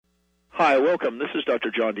Hi, welcome. This is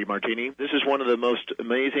Dr. John DeMartini. This is one of the most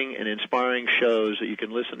amazing and inspiring shows that you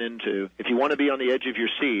can listen into. If you want to be on the edge of your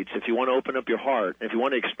seats, if you want to open up your heart, if you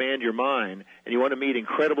want to expand your mind, and you want to meet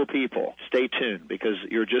incredible people, stay tuned because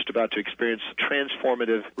you're just about to experience a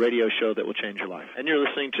transformative radio show that will change your life. And you're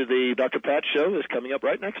listening to the Dr. Pat Show that's coming up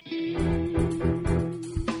right next.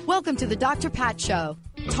 Welcome to the Dr. Pat Show.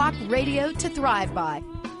 Talk radio to thrive by.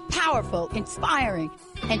 Powerful, inspiring,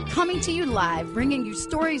 and coming to you live, bringing you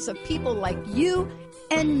stories of people like you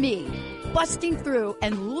and me, busting through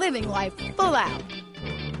and living life full out.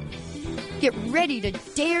 Get ready to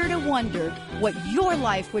dare to wonder what your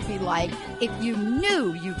life would be like if you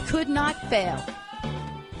knew you could not fail.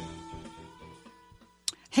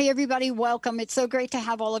 Hey, everybody, welcome. It's so great to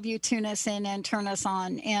have all of you tune us in and turn us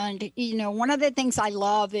on. And, you know, one of the things I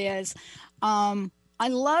love is I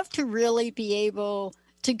love to really be able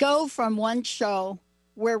to go from one show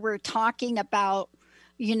where we're talking about,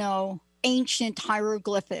 you know, ancient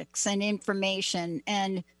hieroglyphics and information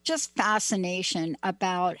and just fascination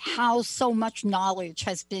about how so much knowledge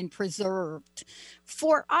has been preserved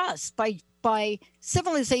for us by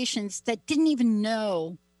civilizations that didn't even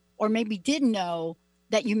know, or maybe did know,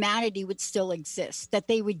 that humanity would still exist, that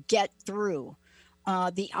they would get through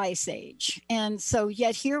the Ice Age. And so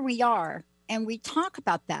yet here we are, and we talk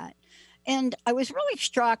about that. And I was really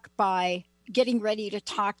struck by getting ready to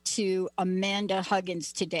talk to Amanda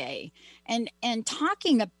Huggins today and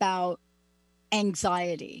talking about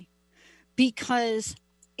anxiety, because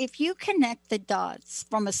if you connect the dots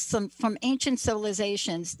from ancient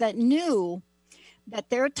civilizations that knew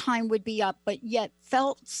that their time would be up, but yet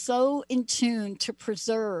felt so in tune to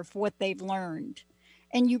preserve what they've learned,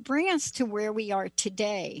 and you bring us to where we are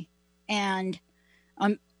today, and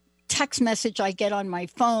text message I get on my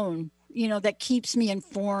phone, you know, that keeps me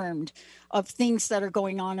informed of things that are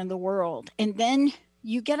going on in the world. And then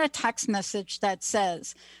you get a text message that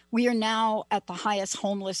says, we are now at the highest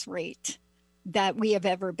homeless rate that we have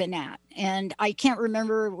ever been at. And I can't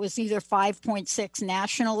remember, it was either 5.6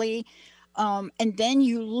 nationally. And then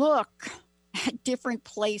you look at different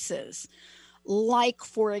places, like,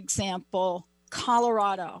 for example,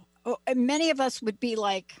 Colorado. Many of us would be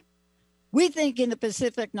like, we think in the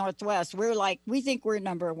Pacific Northwest, we think we're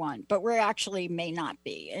number one, but we're actually may not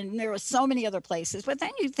be. And there are so many other places. But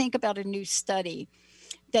then you think about a new study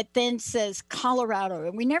that then says Colorado,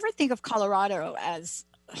 and we never think of Colorado as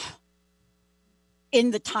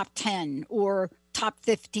in the top 10 or top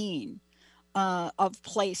 15 of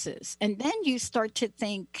places. And then you start to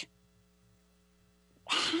think,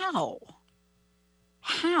 how?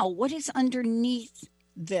 What is underneath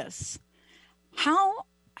this?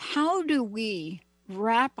 How do we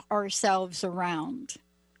wrap ourselves around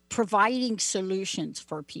providing solutions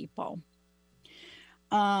for people?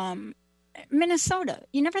 Minnesota,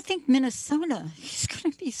 you never think Minnesota is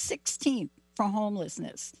going to be 16th for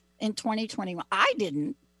homelessness in 2021. I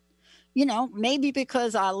didn't, you know, maybe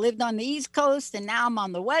because I lived on the East Coast and now I'm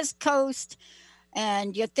on the West Coast.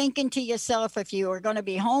 And you're thinking to yourself, if you are going to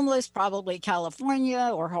be homeless, probably California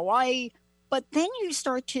or Hawaii. But then you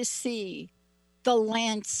start to see the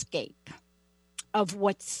landscape of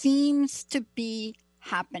what seems to be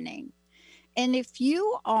happening. And if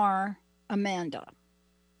you are Amanda,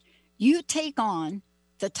 you take on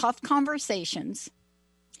the tough conversations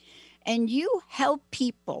and you help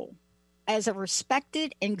people as a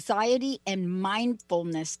respected anxiety and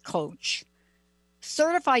mindfulness coach,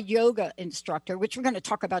 certified yoga instructor, which we're going to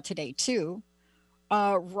talk about today too,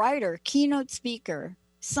 writer, keynote speaker,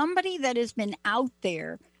 somebody that has been out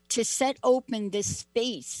there to set open this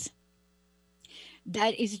space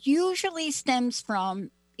that is usually stems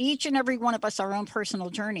from each and every one of us, our own personal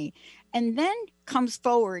journey, and then comes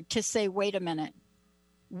forward to say, wait a minute,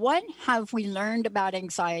 what have we learned about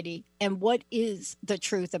anxiety and what is the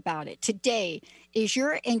truth about it? Today, is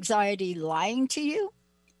your anxiety lying to you?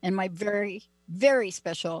 And my very, very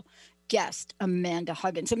special guest, Amanda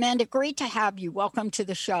Huggins. Amanda, great to have you. Welcome to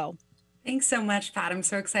the show. Thanks so much, Pat. I'm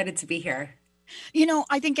so excited to be here. You know,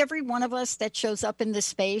 I think every one of us that shows up in this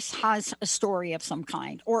space has a story of some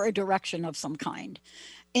kind or a direction of some kind.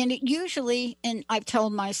 And it usually, and I've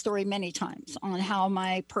told my story many times on how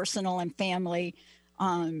my personal and family,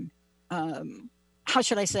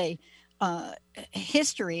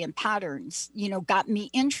 history and patterns, you know, got me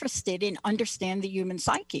interested in understand the human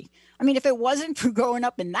psyche. I mean, if it wasn't for growing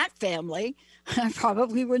up in that family, I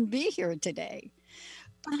probably wouldn't be here today.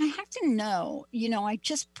 But I have to know, you know, I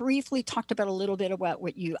just briefly talked about a little bit about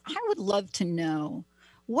what I would love to know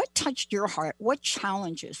what touched your heart, what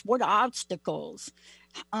challenges, what obstacles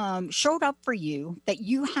showed up for you that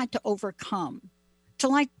you had to overcome to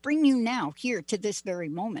like bring you now here to this very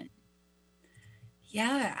moment.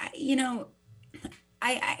 Yeah,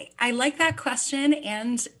 I like that question,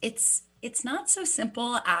 and it's not so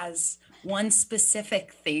simple as one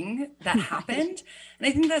specific thing that Right. happened. And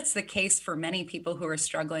I think that's the case for many people who are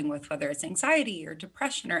struggling with whether it's anxiety or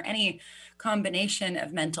depression or any combination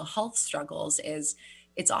of mental health struggles is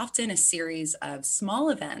it's often a series of small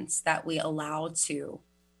events that we allow to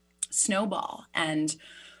snowball. And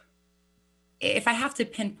if I have to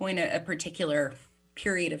pinpoint a particular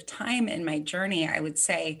period of time in my journey, I would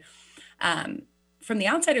say um, from the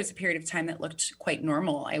outside, it was a period of time that looked quite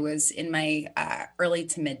normal. I was in my early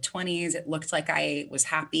to mid 20s. It looked like I was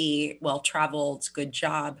happy, well traveled, good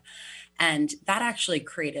job. And that actually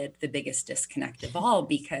created the biggest disconnect of all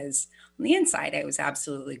because on the inside, I was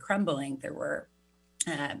absolutely crumbling. There were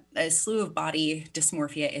a slew of body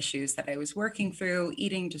dysmorphia issues that I was working through,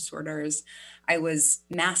 eating disorders. I was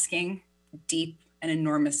masking deep and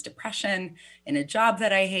enormous depression in a job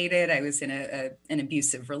that I hated. I was in an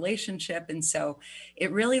abusive relationship. And so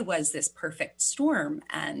it really was this perfect storm.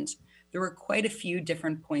 And there were quite a few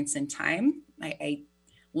different points in time. I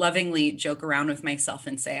lovingly joke around with myself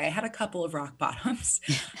and say I had a couple of rock bottoms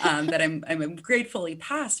that I'm gratefully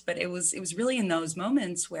past, but it was really in those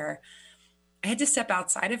moments where I had to step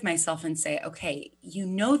outside of myself and say, okay, you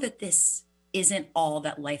know that this isn't all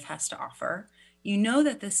that life has to offer. You know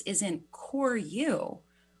that this isn't core you.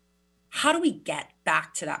 How do we get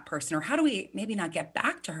back to that person? Or how do we maybe not get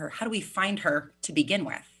back to her? How do we find her to begin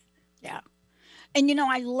with? Yeah. And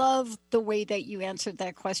I love the way that you answered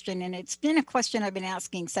that question. And it's been a question I've been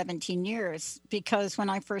asking 17 years because when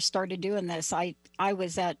I first started doing this, I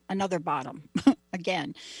was at another bottom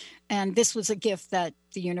again. And this was a gift that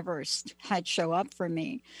the universe had show up for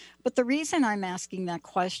me. But the reason I'm asking that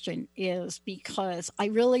question is because I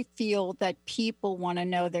really feel that people want to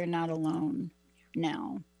know they're not alone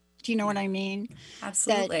now. Do you know what Yeah, I mean? That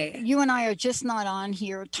absolutely. you and I are just not on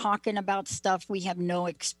here talking about stuff we have no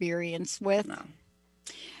experience with. No.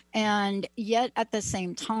 And yet, at the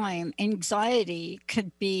same time, anxiety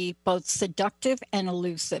could be both seductive and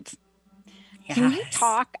elusive. Can you Yes.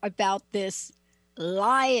 talk about this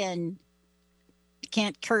lion?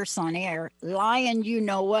 Can't curse on air. Lion, you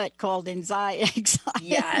know what, called anxiety.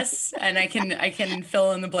 Yes. And I can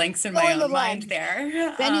fill in the blanks in Fill my in the own mind blanks.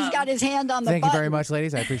 there. Benny's got his hand on the Thank you very button. much,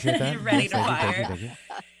 ladies. I appreciate that. Ready Yes, to thank you, thank you, fire.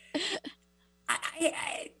 thank you. I,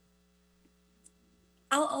 I,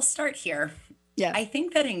 I'll start here. Yeah, I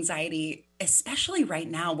think that anxiety, especially right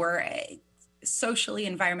now, we're socially,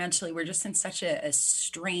 environmentally, we're just in such a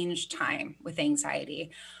strange time with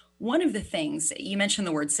anxiety. One of the things you mentioned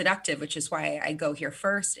the word seductive, which is why I go here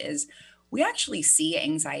first, is we actually see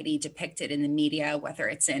anxiety depicted in the media, whether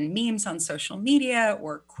it's in memes on social media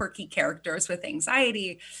or quirky characters with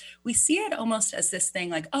anxiety. We see it almost as this thing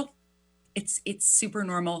like, oh, it's super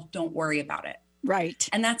normal. Don't worry about it. right.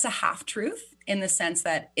 And that's a half truth in the sense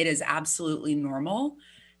that it is absolutely normal.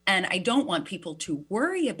 And I don't want people to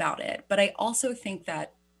worry about it. But I also think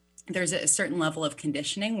that there's a certain level of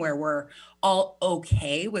conditioning where we're all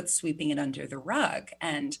okay with sweeping it under the rug.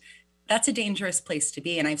 And that's a dangerous place to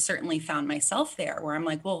be. And I've certainly found myself there where I'm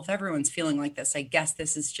like, well, if everyone's feeling like this, I guess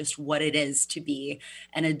this is just what it is to be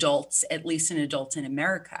an adult, at least an adult in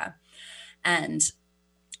America. And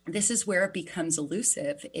this is where it becomes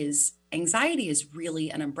elusive is anxiety is really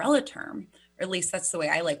an umbrella term, or at least that's the way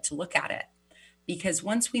I like to look at it. Because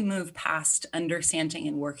once we move past understanding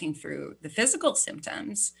and working through the physical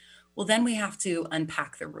symptoms, well, then we have to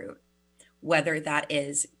unpack the root, whether that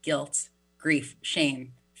is guilt, grief,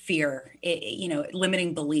 shame, fear,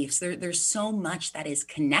 limiting beliefs. There's so much that is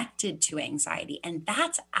connected to anxiety. And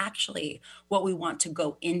that's actually what we want to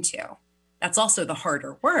go into. That's also the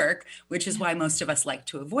harder work, which is why most of us like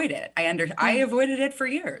to avoid it. I Yeah. avoided it for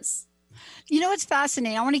years. It's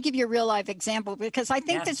fascinating. I want to give you a real life example because I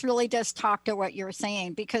think Yes. this really does talk to what you're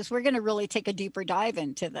saying because we're going to really take a deeper dive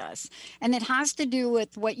into this. And it has to do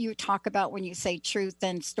with what you talk about when you say truth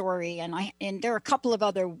and story. And there are a couple of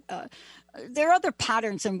other there are other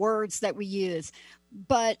patterns and words that we use.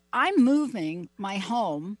 But I'm moving my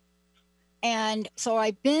home, and so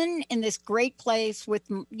I've been in this great place with,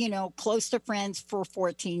 close to friends for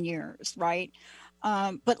 14 years, right?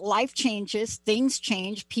 But life changes, things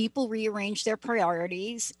change, people rearrange their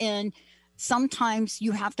priorities, and sometimes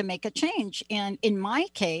you have to make a change. And in my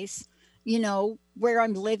case, where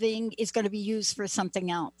I'm living is going to be used for something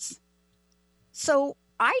else. So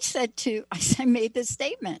I made this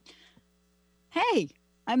statement. Hey,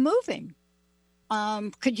 I'm moving.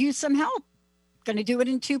 Could use some help. Going to do it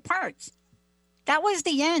in two parts. That was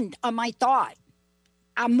the end of my thought.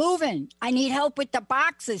 I'm moving. I need help with the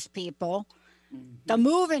boxes, people. The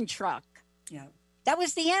moving truck. Yeah. That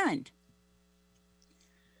was the end.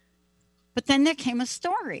 But then there came a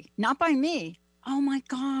story, not by me. Oh my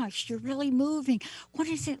gosh, you're really moving. What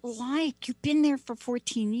is it like? You've been there for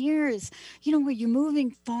 14 years. Were you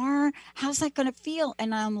moving far? How's that going to feel?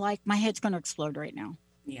 And I'm like, my head's going to explode right now.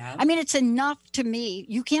 Yeah. I mean, it's enough to me.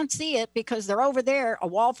 You can't see it because they're over there, a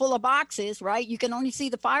wall full of boxes, right? You can only see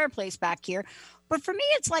the fireplace back here. But for me,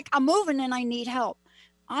 it's like I'm moving and I need help.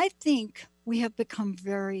 I think we have become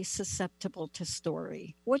very susceptible to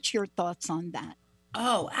story. What's your thoughts on that?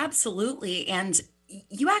 Oh, absolutely. And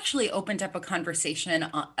you actually opened up a conversation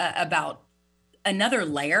about another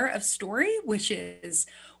layer of story, which is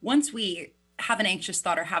once we have an anxious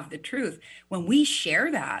thought or have the truth, when we share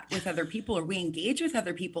that with other people or we engage with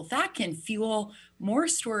other people, that can fuel more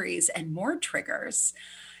stories and more triggers.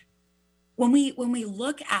 When we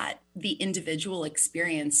look at the individual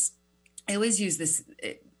experience, I always use this.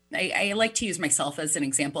 I like to use myself as an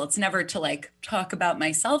example. It's never to like talk about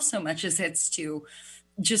myself so much as it's to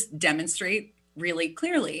just demonstrate really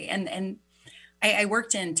clearly. And I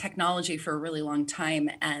worked in technology for a really long time,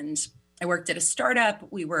 and I worked at a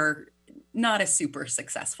startup. We were not a super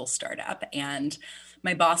successful startup. And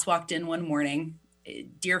my boss walked in one morning, a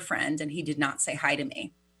dear friend, and he did not say hi to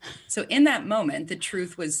me. So in that moment, the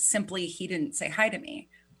truth was simply he didn't say hi to me.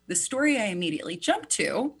 The story I immediately jumped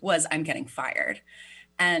to was I'm getting fired.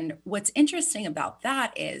 And what's interesting about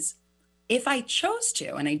that is if I chose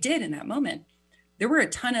to, and I did in that moment, there were a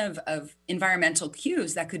ton of environmental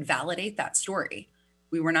cues that could validate that story.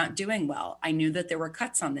 We were not doing well. I knew that there were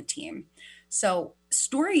cuts on the team. So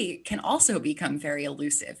story can also become very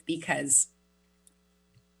elusive because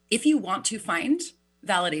if you want to find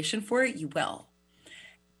validation for it, you will.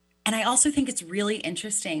 And I also think it's really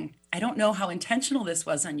interesting. I don't know how intentional this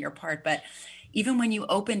was on your part, but even when you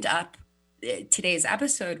opened up today's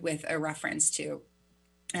episode with a reference to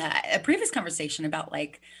a previous conversation about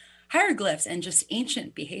like hieroglyphs and just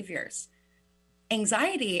ancient behaviors,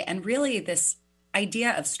 anxiety, and really this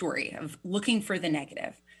idea of story, of looking for the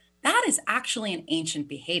negative, that is actually an ancient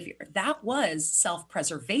behavior. That was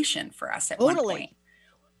self-preservation for us at one point.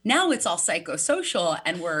 Now it's all psychosocial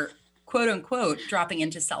and we're quote unquote dropping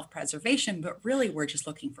into self-preservation, but really we're just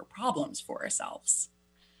looking for problems for ourselves.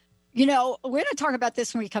 We're going to talk about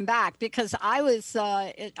this when we come back because I was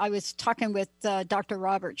talking with Dr.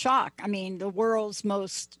 Robert Schoch. I mean, the world's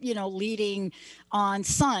most, leading on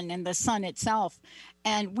sun and the sun itself.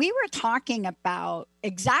 And we were talking about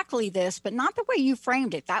exactly this, but not the way you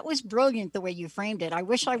framed it. That was brilliant, the way you framed it. I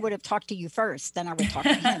wish I would have talked to you first, then I would talk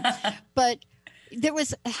to him. But there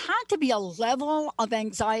had to be a level of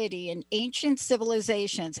anxiety in ancient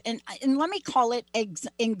civilizations. And let me call it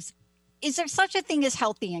is there such a thing as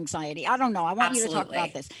healthy anxiety? I don't know. I want you to talk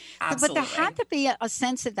about this. But there had to be a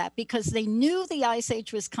sense of that because they knew the ice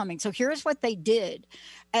age was coming. So here's what they did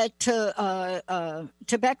at Göbekli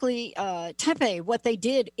Tepe. What they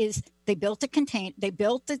did is they built they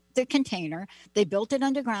built the container, they built it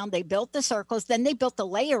underground, they built the circles, then they built a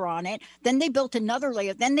layer on it, then they built another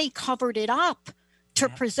layer, then they covered it up to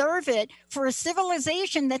preserve it for a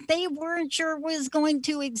civilization that they weren't sure was going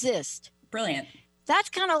to exist. Brilliant. That's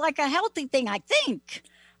kind of like a healthy thing, I think.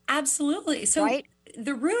 Absolutely. So right?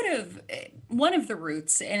 One of the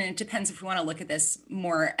roots, and it depends if we want to look at this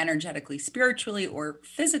more energetically, spiritually, or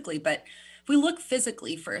physically, but if we look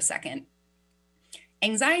physically for a second,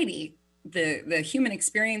 anxiety, the human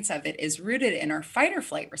experience of it is rooted in our fight or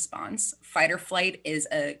flight response. Fight or flight is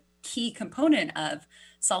a key component of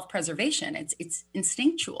self-preservation. It's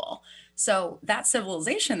instinctual. So that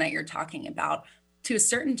civilization that you're talking about, to a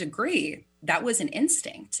certain degree, that was an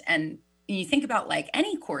instinct. And you think about like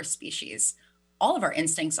any core species, all of our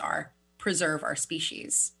instincts are preserve our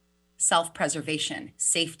species, self-preservation,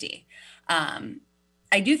 safety.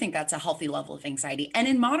 I do think that's a healthy level of anxiety. And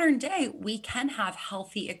in modern day, we can have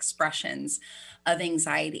healthy expressions of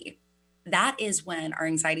anxiety. That is when our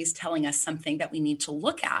anxiety is telling us something that we need to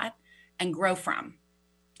look at and grow from.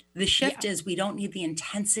 The shift is we don't need the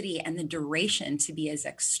intensity and the duration to be as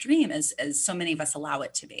extreme as so many of us allow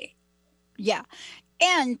it to be. Yeah.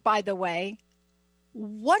 And by the way,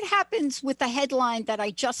 what happens with the headline that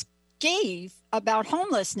I just gave about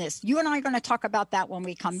homelessness? You and I are going to talk about that when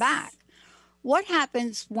we come back. What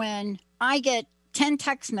happens when I get 10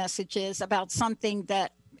 text messages about something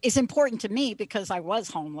that is important to me because I was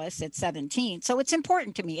homeless at 17. So it's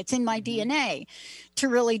important to me. It's in my DNA to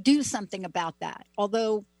really do something about that.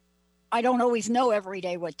 Although I don't always know every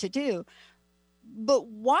day what to do. But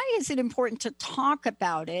why is it important to talk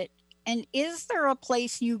about it? And is there a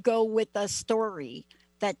place you go with a story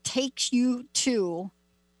that takes you to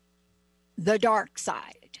the dark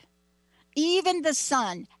side? Even the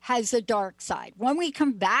sun has a dark side. When we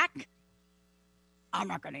come back, I'm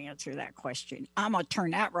not going to answer that question. I'm going to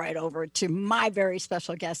turn that right over to my very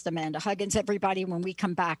special guest, Amanda Huggins. Everybody, when we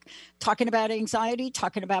come back, talking about anxiety,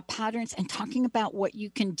 talking about patterns, and talking about what you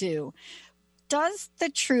can do. Does the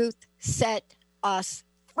truth set us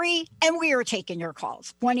free? And we are taking your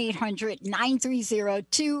calls.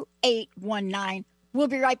 1-800-930-2819. We'll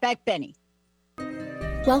be right back, Benny.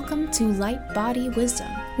 Welcome to Light Body Wisdom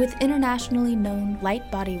with internationally known light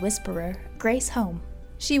body whisperer, Grace Home.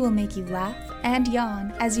 She will make you laugh and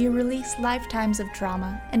yawn as you release lifetimes of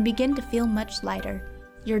trauma and begin to feel much lighter.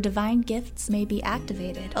 Your divine gifts may be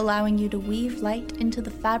activated, allowing you to weave light into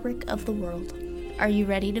the fabric of the world. Are you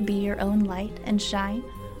ready to be your own light and shine?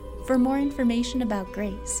 For more information about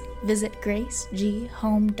Grace, visit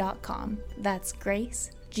gracegHome.com. That's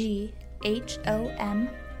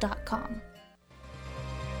gracegHOM.com.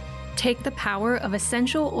 Take the power of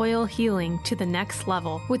essential oil healing to the next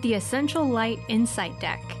level with the Essential Light Insight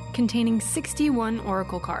Deck, containing 61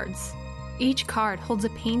 oracle cards. Each card holds a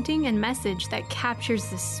painting and message that captures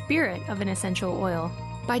the spirit of an essential oil.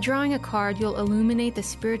 By drawing a card, you'll illuminate the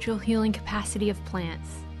spiritual healing capacity of plants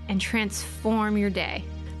and transform your day.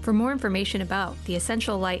 For more information about the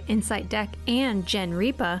Essential Light Insight Deck and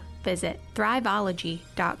Genrepa, visit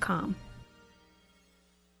Thriveology.com.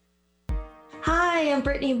 Hi, I'm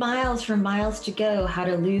Brittany Miles from Miles to Go, How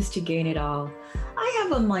to Lose to Gain It All. I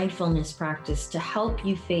have a mindfulness practice to help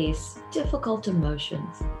you face difficult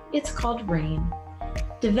emotions. It's called RAIN.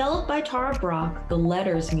 Developed by Tara Brach, the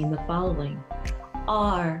letters mean the following.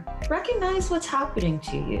 R, recognize what's happening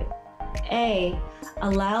to you. A,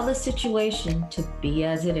 allow the situation to be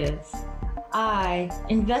as it is. I,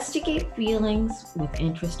 investigate feelings with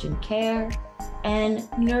interest and care, and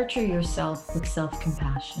nurture yourself with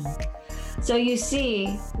self-compassion. So you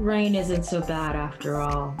see, RAIN isn't so bad after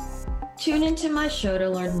all. Tune into my show to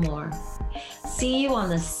learn more. See you on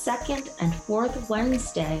the second and fourth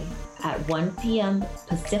Wednesday at 1 p.m.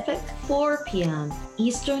 Pacific, 4 p.m.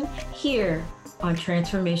 Eastern, here on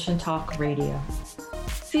Transformation Talk Radio.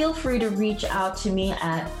 Feel free to reach out to me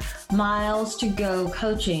at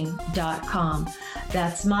miles2gocoaching.com.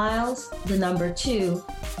 That's miles, the number 2,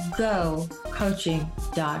 go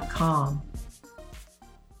coaching.com.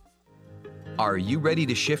 Are you ready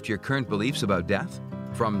to shift your current beliefs about death?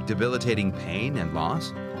 From debilitating pain and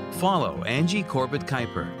loss? Follow Angie Corbett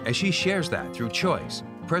Kuiper as she shares that through choice,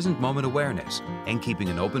 present moment awareness, and keeping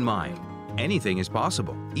an open mind. Anything is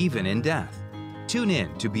possible, even in death. Tune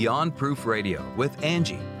in to Beyond Proof Radio with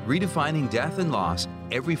Angie, redefining death and loss,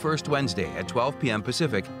 every first Wednesday at 12 p.m.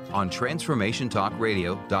 Pacific on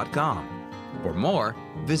TransformationTalkRadio.com. For more,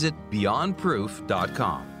 visit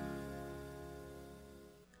BeyondProof.com.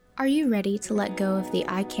 Are you ready to let go of the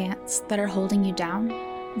I can'ts that are holding you down?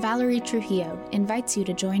 Valerie Trujillo invites you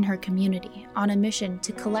to join her community on a mission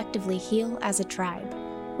to collectively heal as a tribe,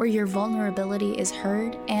 where your vulnerability is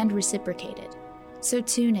heard and reciprocated. So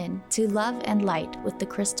tune in to Love and Light with the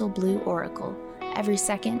Crystal Blue Oracle every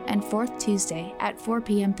second and fourth Tuesday at 4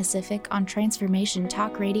 p.m. Pacific on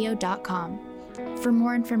TransformationTalkRadio.com. For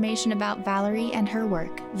more information about Valerie and her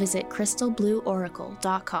work, visit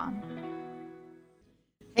crystalblueoracle.com.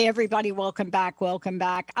 Hey, everybody, welcome back. Welcome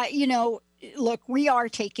back. Look, we are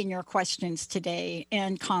taking your questions today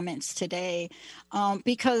and comments today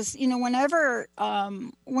because, whenever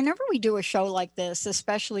we do a show like this,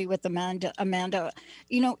 especially with Amanda,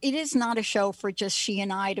 it is not a show for just she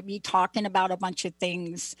and I to be talking about a bunch of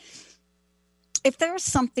things. If there's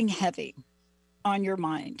something heavy on your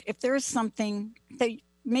mind, if there's something that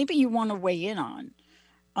maybe you want to weigh in on,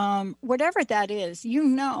 whatever that is,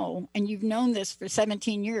 and you've known this for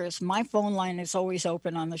 17 years, my phone line is always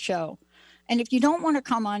open on the show. And if you don't want to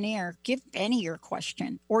come on air, give Benny your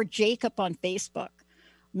question or Jacob on Facebook,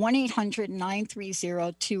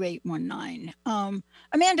 1-800-930-2819.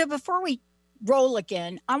 Amanda, before we roll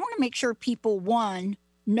again, I want to make sure people, 1,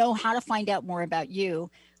 know how to find out more about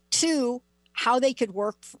you, 2, how they could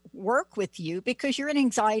work with you, because you're an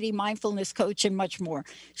anxiety, mindfulness coach, and much more.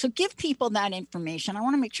 So give people that information. I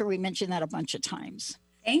want to make sure we mention that a bunch of times.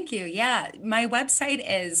 Thank you. Yeah, my website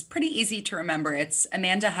is pretty easy to remember. It's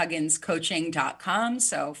AmandaHugginsCoaching.com.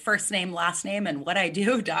 So first name, last name, and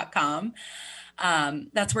whatido.com.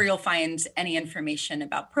 That's where you'll find any information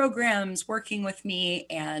about programs, working with me.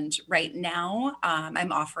 And right now,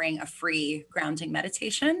 I'm offering a free grounding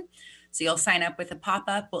meditation. So you'll sign up with a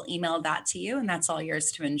pop-up. We'll email that to you, and that's all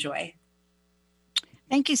yours to enjoy.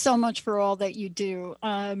 Thank you so much for all that you do.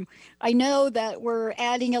 I know that we're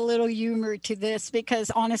adding a little humor to this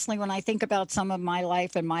because honestly, when I think about some of my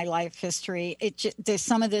life and my life history,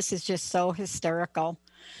 some of this is just so hysterical.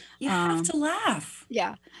 You have to laugh.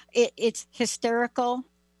 Yeah, it's hysterical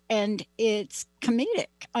and it's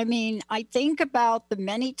comedic. I mean, I think about the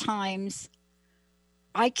many times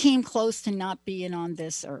I came close to not being on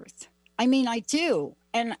this earth. I mean, I do.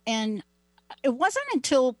 And it wasn't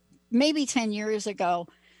until maybe 10 years ago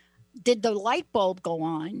did the light bulb go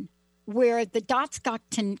on where the dots got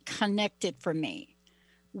connected for me,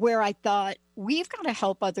 where I thought, we've got to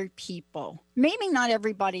help other people. Maybe not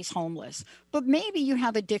everybody's homeless, but maybe you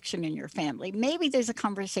have addiction in your family. Maybe there's a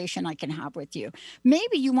conversation I can have with you.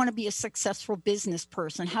 Maybe you want to be a successful business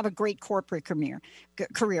person, have a great corporate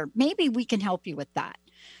career. Maybe we can help you with that.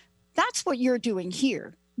 That's what you're doing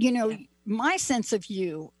here. You know, my sense of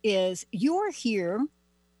you is you're here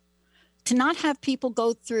to not have people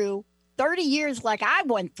go through 30 years like I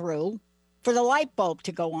went through for the light bulb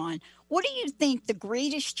to go on. What do you think the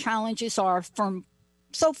greatest challenges are from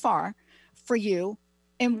so far for you,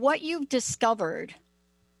 and what you've discovered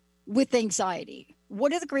with anxiety?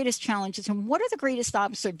 What are the greatest challenges, and what are the greatest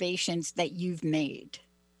observations that you've made?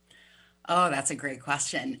 Oh, that's a great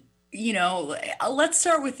question. You know, let's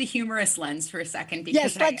start with the humorous lens for a second.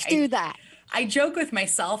 Because let's do that. I joke with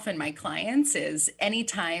myself and my clients is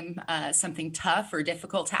anytime something tough or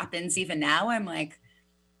difficult happens, even now, I'm like,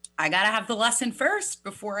 I got to have the lesson first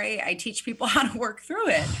before I teach people how to work through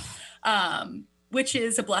it, which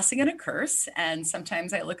is a blessing and a curse. And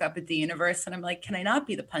sometimes I look up at the universe and I'm like, can I not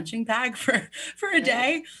be the punching bag for a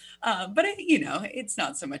day? But it's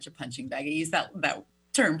not so much a punching bag. I use that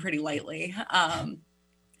term pretty lightly.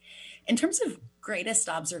 In terms of greatest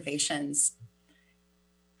observations,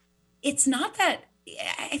 it's not that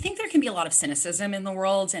I think there can be a lot of cynicism in the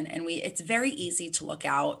world, and it's very easy to look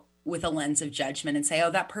out with a lens of judgment and say,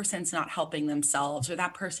 oh, that person's not helping themselves, or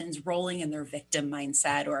that person's rolling in their victim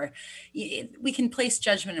mindset, or we can place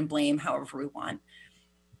judgment and blame however we want.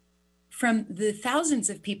 From the thousands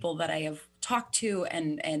of people that I have talked to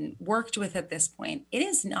and worked with at this point, it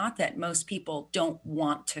is not that most people don't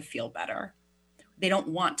want to feel better. They don't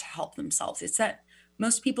want to help themselves. It's that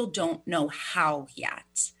most people don't know how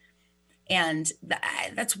yet. And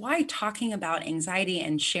that's why talking about anxiety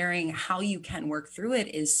and sharing how you can work through it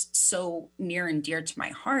is so near and dear to my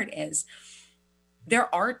heart. Is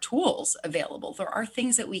there are tools available. There are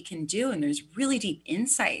things that we can do. And there's really deep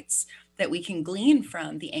insights that we can glean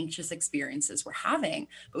from the anxious experiences we're having.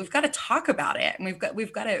 But we've got to talk about it. And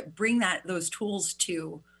we've got to bring those tools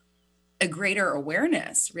to a greater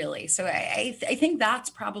awareness, really. So I think that's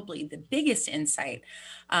probably the biggest insight.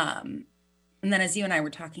 And then as you and I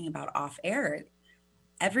were talking about off air,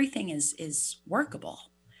 everything is workable.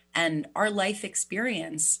 And our life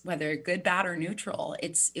experience, whether good, bad, or neutral,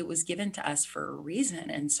 it was given to us for a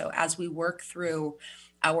reason. And so as we work through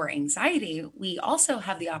our anxiety, we also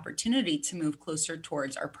have the opportunity to move closer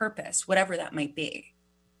towards our purpose, whatever that might be.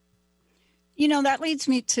 You know, that leads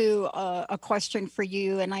me to a question for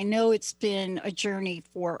you. And I know it's been a journey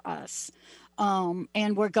for us,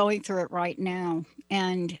 and we're going through it right now.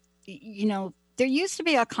 And you know, there used to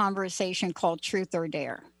be a conversation called Truth or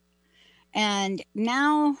Dare. And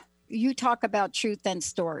now you talk about truth and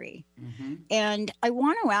story. Mm-hmm. And I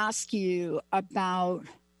want to ask you about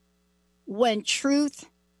when truth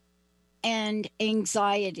and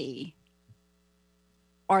anxiety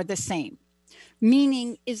are the same.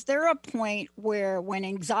 Meaning, is there a point where when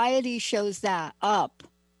anxiety shows that up,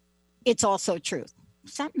 it's also truth?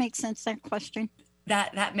 Does that make sense, that question?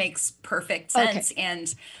 That makes perfect sense. Okay.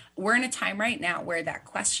 And we're in a time right now where that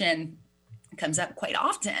question comes up quite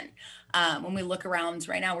often. When we look around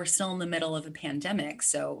right now, we're still in the middle of a pandemic.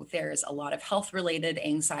 So there's a lot of health-related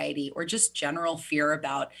anxiety or just general fear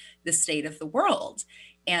about the state of the world.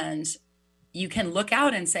 And you can look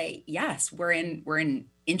out and say, yes, we're in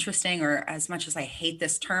interesting, or as much as I hate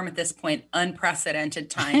this term at this point, unprecedented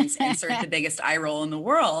times, insert the biggest eye roll in the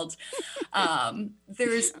world.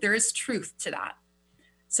 There is truth to that.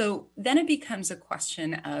 So then it becomes a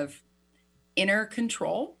question of inner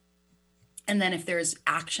control. And then if there's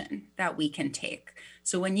action that we can take.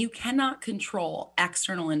 So when you cannot control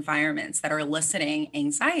external environments that are eliciting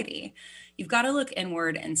anxiety, you've got to look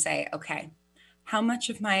inward and say, okay, how much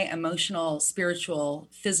of my emotional, spiritual,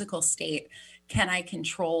 physical state can I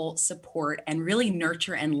control, support, and really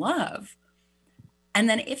nurture and love? And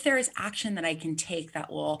then if there is action that I can take that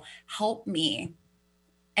will help me.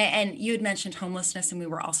 And you had mentioned homelessness, and we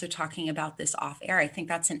were also talking about this off air. I think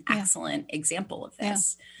that's an excellent example of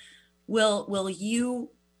this. Yeah. Will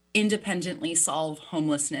you independently solve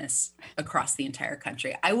homelessness across the entire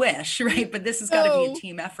country? I wish, right? But this has got to be a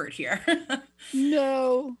team effort here.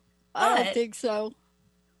 No, I don't think so.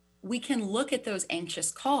 We can look at those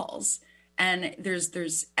anxious calls, and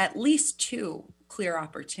there's at least two clear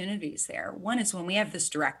opportunities there. One is when we have this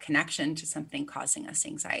direct connection to something causing us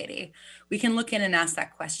anxiety, we can look in and ask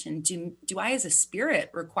that question, do I as a spirit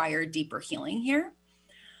require deeper healing here?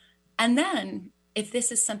 And then if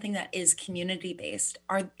this is something that is community-based,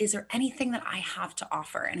 is there anything that I have to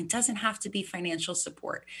offer? And it doesn't have to be financial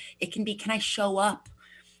support. It can be, can I show up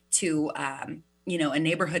to, a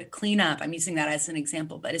neighborhood cleanup? I'm using that as an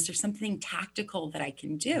example, but is there something tactical that I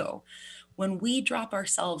can do? When we drop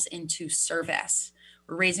ourselves into service,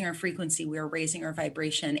 we're raising our frequency, we're raising our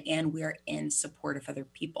vibration, and we're in support of other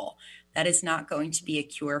people. That is not going to be a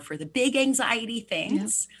cure for the big anxiety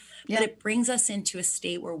things, but it brings us into a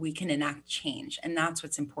state where we can enact change. And that's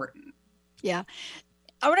what's important. Yeah.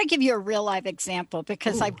 I want to give you a real live example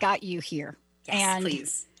because I've got you here. Yes, and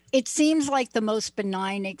please. It seems like the most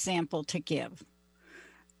benign example to give.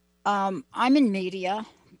 I'm in media.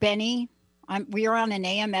 Benny, we are on an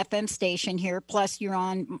AM FM station here. Plus you're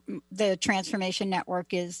on the Transformation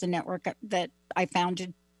Network, is the network that I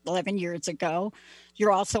founded 11 years ago.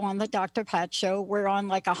 You're also on the Dr. Pat Show. We're on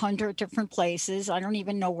like 100 different places. I don't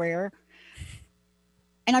even know where.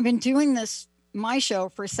 And I've been doing my show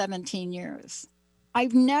for 17 years.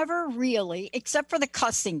 I've never really, except for the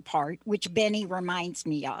cussing part, which Benny reminds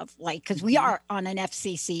me of, because we are on an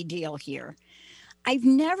FCC deal here. I've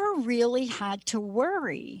never really had to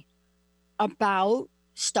worry about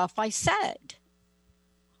stuff I said.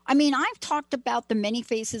 I mean, I've talked about the many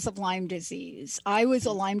faces of Lyme disease. I was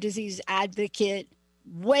a Lyme disease advocate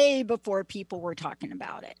way before people were talking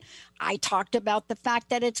about it. I talked about the fact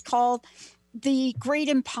that it's called the Great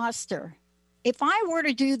Imposter. If I were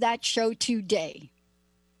to do that show today,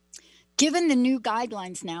 given the new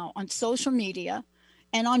guidelines now on social media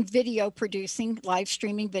and on video producing, live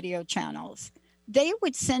streaming video channels, they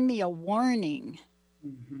would send me a warning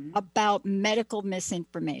about medical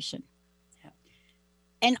misinformation.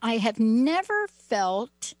 And I have never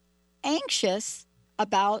felt anxious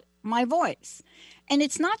about my voice. And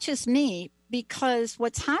it's not just me, because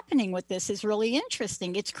what's happening with this is really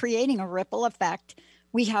interesting. It's creating a ripple effect.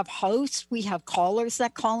 We have hosts, we have callers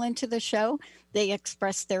that call into the show. They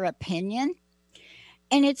express their opinion.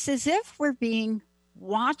 And it's as if we're being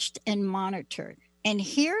watched and monitored. And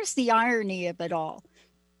here's the irony of it all.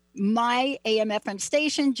 My AM/FM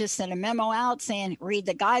station just sent a memo out saying, read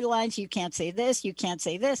the guidelines. You can't say this. You can't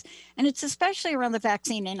say this. And it's especially around the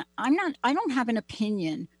vaccine. And I don't have an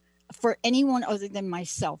opinion for anyone other than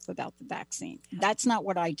myself about the vaccine. That's not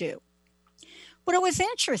what I do. But it was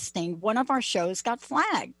interesting. One of our shows got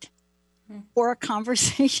flagged for a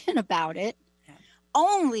conversation about it,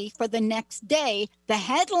 only for the next day, the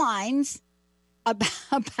headlines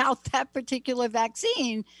about that particular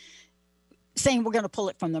vaccine saying we're going to pull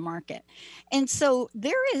it from the market. And so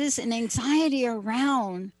there is an anxiety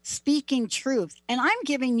around speaking truth. And I'm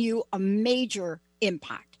giving you a major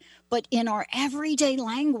impact. But in our everyday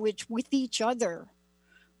language with each other,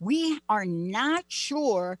 we are not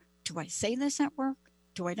sure, do I say this at work?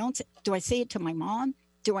 Do I say it to my mom?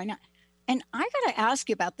 Do I not? And I got to ask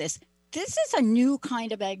you about this. This is a new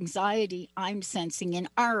kind of anxiety I'm sensing in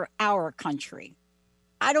our country.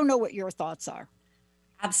 I don't know what your thoughts are.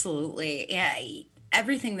 Absolutely. Yeah,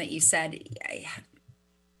 everything that you said,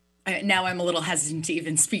 now I'm a little hesitant to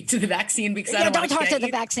even speak to the vaccine because I don't talk to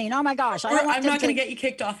the vaccine. Oh my gosh. I'm not going to get you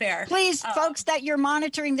kicked off air. Please, folks that you're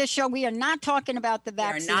monitoring this show, we are not talking about the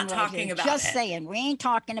vaccine. We are not talking about it. Just saying, we ain't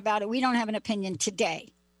talking about it. We don't have an opinion today.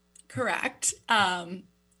 Correct.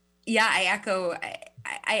 Yeah, I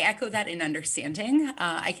echo that in understanding.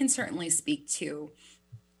 I can certainly speak to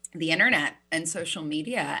the internet and social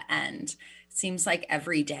media, and seems like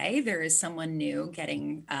every day there is someone new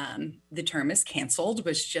getting, the term is canceled,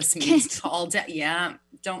 which just means called. Yeah,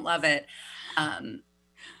 don't love it.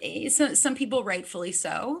 So some people rightfully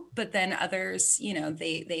so, but then others,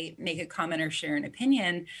 they make a comment or share an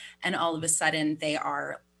opinion, and all of a sudden they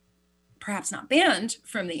are perhaps not banned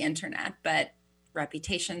from the internet, but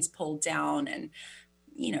reputations pulled down and,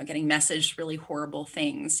 getting messaged really horrible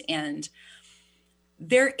things. And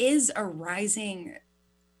there is a rising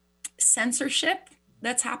censorship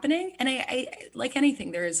that's happening. And I like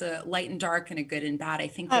anything, there is a light and dark and a good and bad. I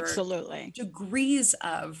think there are degrees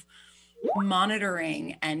of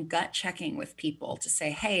monitoring and gut checking with people to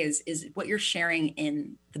say, hey, is what you're sharing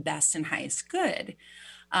in the best and highest good?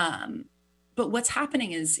 But what's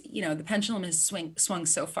happening is, the pendulum has swung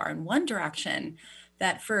so far in one direction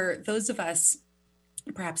that for those of us,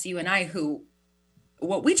 perhaps you and I, who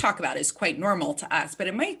what we talk about is quite normal to us, but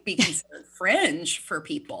it might be considered fringe for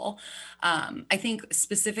people. I think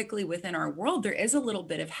specifically within our world, there is a little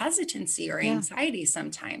bit of hesitancy or anxiety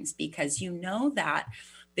sometimes because that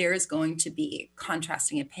there's going to be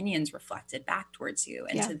contrasting opinions reflected back towards you.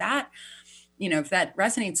 And to that, if that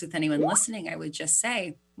resonates with anyone listening, I would just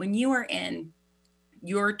say, when you are in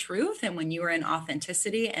your truth and when you are in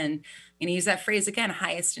authenticity, and use that phrase again,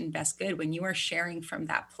 highest and best good, when you are sharing from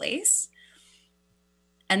that place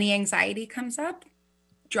and the anxiety comes up,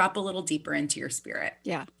 drop a little deeper into your spirit.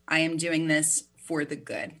 Yeah. I am doing this for the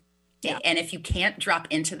good. Yeah. And if you can't drop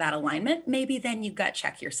into that alignment, maybe then you gut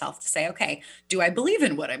check yourself to say, okay, do I believe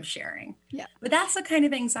in what I'm sharing? Yeah. But that's the kind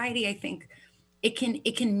of anxiety, I think, it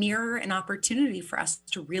can mirror an opportunity for us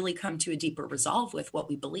to really come to a deeper resolve with what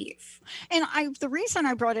we believe. And the reason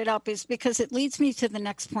I brought it up is because it leads me to the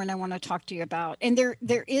next point I want to talk to you about. And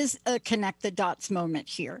there is a connect the dots moment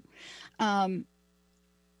here. I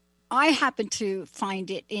happen to find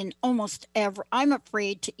it in almost I'm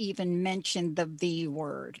afraid to even mention the V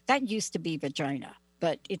word. That used to be vagina,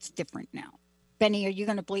 but it's different now. Benny, are you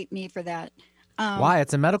going to bleep me for that? Why?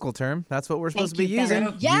 It's a medical term. That's what we're supposed to be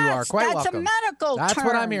using. Yes, you are quite welcome. That's a medical term. That's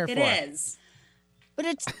what I'm here for. It is. But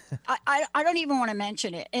it's, I don't even want to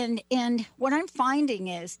mention it. And what I'm finding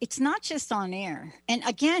is it's not just on air. And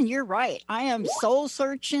again, you're right. I am soul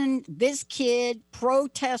searching, this kid,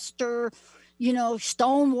 protester,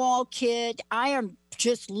 Stonewall kid. I am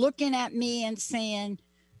just looking at me and saying,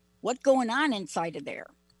 what's going on inside of there?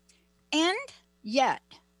 And yet,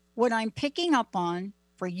 what I'm picking up on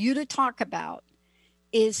for you to talk about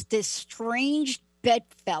is this strange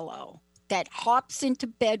bedfellow that hops into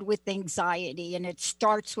bed with anxiety, and it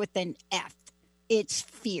starts with an F. It's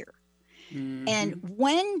fear. Mm-hmm. And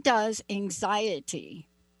when does anxiety,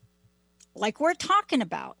 like we're talking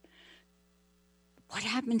about, what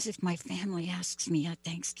happens if my family asks me at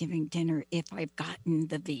Thanksgiving dinner if I've gotten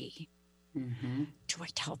the V? Mm-hmm. Do I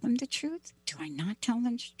tell them the truth? Do I not tell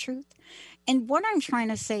them the truth? And what I'm trying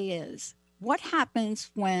to say is, what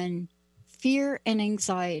happens when fear and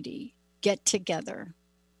anxiety get together?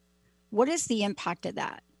 What is the impact of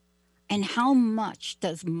that? And how much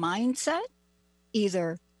does mindset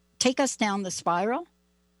either take us down the spiral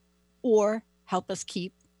or help us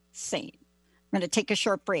keep sane? I'm going to take a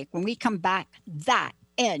short break. When we come back, that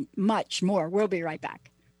and much more. We'll be right back.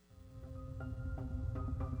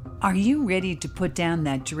 Are you ready to put down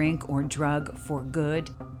that drink or drug for good?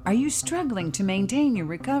 Are you struggling to maintain your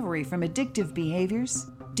recovery from addictive behaviors?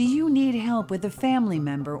 Do you need help with a family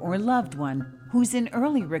member or loved one who's in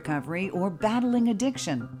early recovery or battling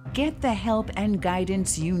addiction? Get the help and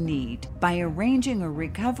guidance you need by arranging a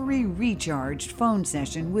Recovery Recharged phone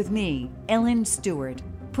session with me, Ellen Stewart,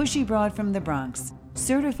 Pushy Broad from the Bronx,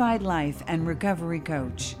 certified life and recovery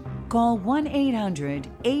coach. Call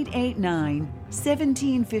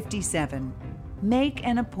 1-800-889-1757. Make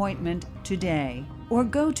an appointment today, or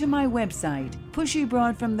go to my website,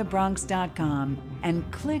 pushybroadfromthebronx.com, and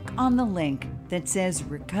click on the link that says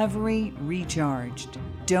Recovery Recharged.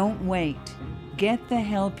 Don't wait. Get the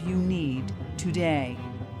help you need today.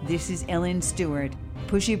 This is Ellen Stewart,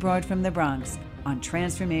 Pushy Broad from the Bronx, on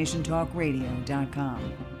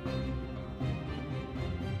TransformationTalkRadio.com.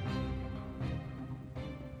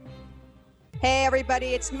 Hey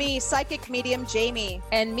everybody, it's me, psychic medium Jamie.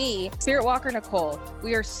 And me, Spirit Walker Nicole.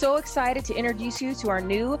 We are so excited to introduce you to our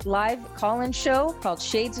new live call-in show called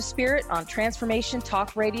Shades of Spirit on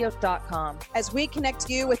TransformationTalkRadio.com. As we connect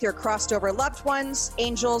you with your crossed over loved ones,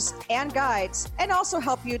 angels, and guides, and also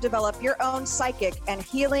help you develop your own psychic and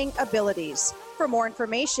healing abilities. For more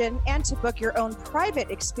information and to book your own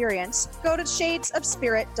private experience, go to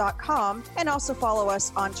shadesofspirit.com and also follow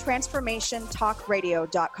us on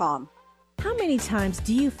TransformationTalkRadio.com. How many times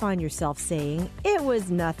do you find yourself saying, it was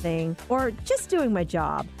nothing, or just doing my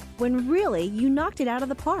job, when really you knocked it out of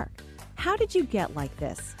the park? How did you get like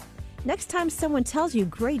this? Next time someone tells you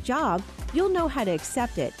great job, you'll know how to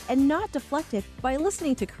accept it and not deflect it by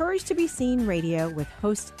listening to Courage to Be Seen Radio with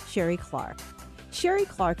host Sherry Clark. Sherry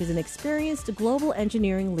Clark is an experienced global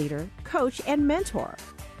engineering leader, coach, and mentor.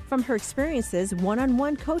 From her experiences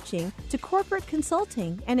one-on-one coaching to corporate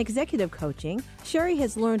consulting and executive coaching, Sherry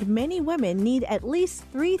has learned many women need at least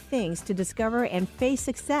 3 things to discover and face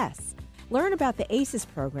success. Learn about the ACES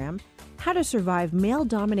program, how to survive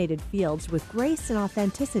male-dominated fields with grace and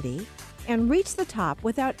authenticity, and reach the top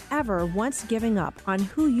without ever once giving up on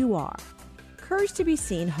who you are. Courage to Be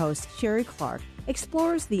Seen host Sherry Clark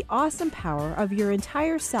explores the awesome power of your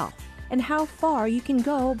entire self and how far you can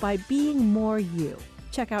go by being more you.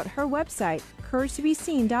 Check out her website,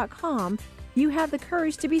 CourageToBeSeen.com. You have the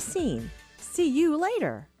courage to be seen. See you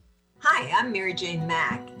later. Hi, I'm Mary Jane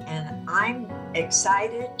Mack, and I'm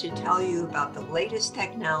excited to tell you about the latest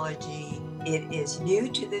technology It is new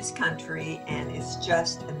to this country and it's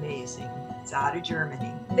just amazing. It's out of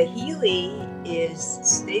Germany. The Healy is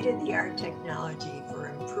state-of-the-art technology for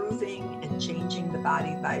improving and changing the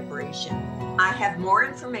body vibration. I have more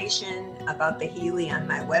information about the Healy on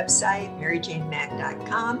my website,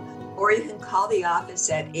 maryjanemack.com, or you can call the office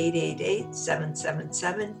at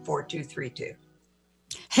 888-777-4232.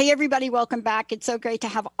 Hey, everybody, welcome back. It's so great to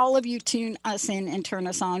have all of you tune us in and turn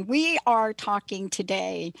us on. We are talking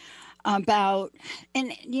today about,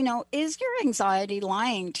 and is your anxiety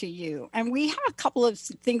lying to you? And we have a couple of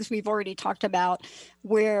things we've already talked about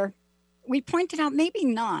where we pointed out maybe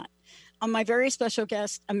not. My very special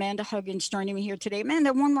guest, Amanda Huggins, joining me here today.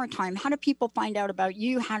 Amanda, one more time, how do people find out about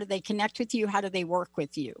you? How do they connect with you? How do they work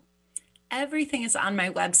with you? Everything is on my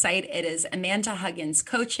website. It is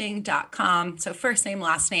amandahugginscoaching.com. So first name,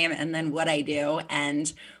 last name, and then what I do.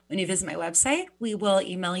 And when you visit my website, we will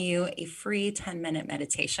email you a free 10-minute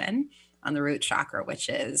meditation on the root chakra, which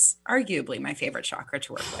is arguably my favorite chakra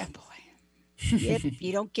to work with. Oh, boy. If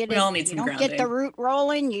you don't get we it, all need some grounding. Get the root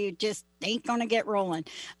rolling, you just ain't going to get rolling.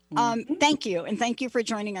 Thank you. And thank you for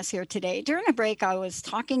joining us here today. During a break, I was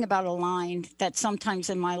talking about a line that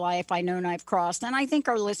sometimes in my life I know I've crossed. And I think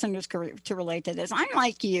our listeners could to relate to this. I'm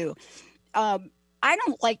like you. I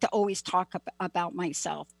don't like to always talk about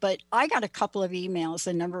myself, but I got a couple of emails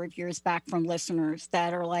a number of years back from listeners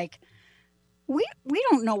that are like, we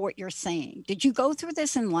don't know what you're saying. Did you go through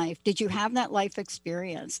this in life? Did you have that life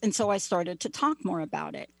experience? And so I started to talk more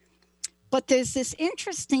about it. But there's this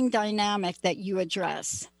interesting dynamic that you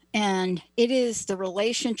address, and it is the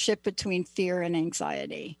relationship between fear and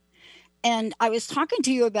anxiety. And I was talking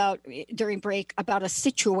to you about during break about a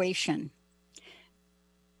situation.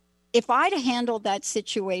 If I'd handled that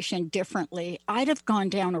situation differently, I'd have gone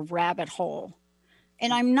down a rabbit hole.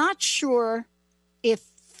 And I'm not sure if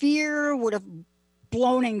fear would have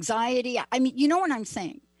blown anxiety. I mean, you know what I'm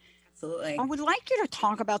saying? Absolutely. I would like you to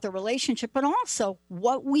talk about the relationship, but also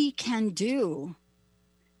what we can do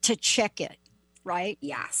to check it, right?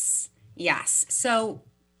 Yes. So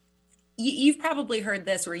you've probably heard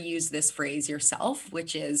this or used this phrase yourself,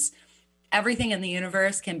 which is everything in the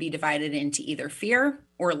universe can be divided into either fear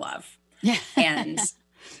or love. Yeah. And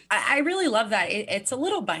I really love that. It's a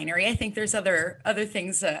little binary. I think there's other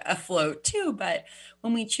things afloat too. But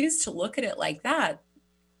when we choose to look at it like that,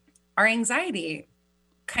 our anxiety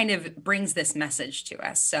kind of brings this message to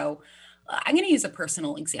us. So I'm going to use a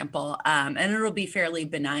personal example, and it'll be fairly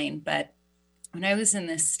benign. But when I was in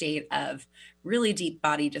this state of really deep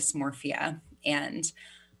body dysmorphia and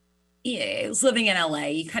I was living in LA,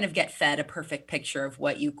 you kind of get fed a perfect picture of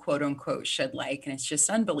what you quote unquote should like. And it's just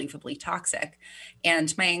unbelievably toxic.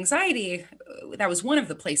 And my anxiety, that was one of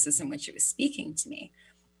the places in which it was speaking to me.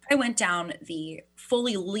 I went down the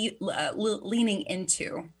fully leaning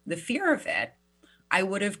into the fear of it. I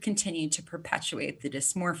would have continued to perpetuate the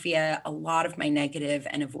dysmorphia, a lot of my negative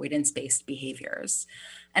and avoidance-based behaviors.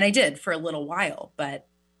 And I did for a little while,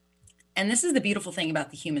 and this is the beautiful thing about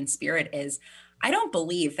the human spirit is I don't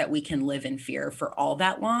believe that we can live in fear for all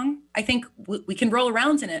that long. I think we can roll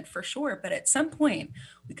around in it for sure, but at some point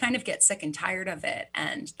we kind of get sick and tired of it.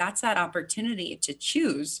 And that's that opportunity to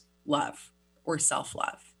choose love or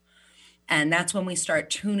self-love. And that's when we start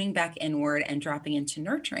tuning back inward and dropping into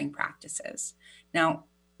nurturing practices. Now,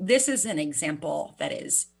 this is an example that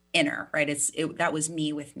is inner, right? That was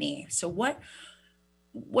me with me. So what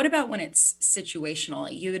about when it's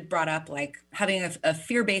situational? You had brought up like having a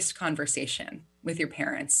fear-based conversation with your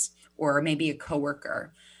parents or maybe a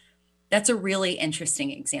coworker. That's a really interesting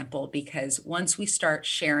example because once we start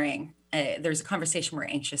sharing, there's a conversation we're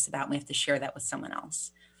anxious about, and we have to share that with someone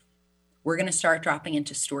else. We're going to start dropping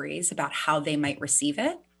into stories about how they might receive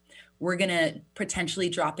it. We're going to potentially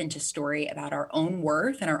drop into story about our own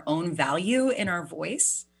worth and our own value in our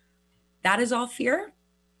voice. That is all fear.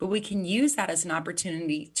 But we can use that as an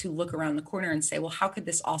opportunity to look around the corner and say, well, how could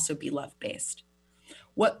this also be love-based?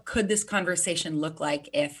 What could this conversation look like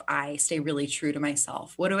if I stay really true to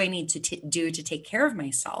myself? What do I need to do to take care of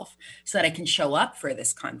myself so that I can show up for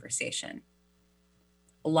this conversation?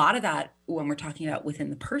 A lot of that, when we're talking about within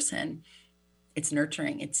the person, it's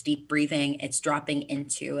nurturing, it's deep breathing, it's dropping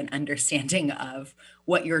into an understanding of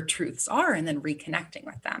what your truths are and then reconnecting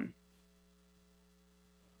with them.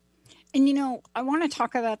 And, I want to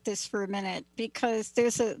talk about this for a minute because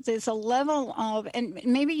there's a level of, and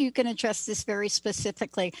maybe you can address this very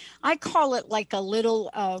specifically. I call it like a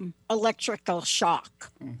little electrical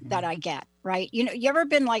shock that I get, right? You ever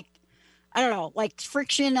been like, I don't know, like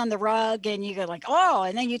friction on the rug and you go like, oh,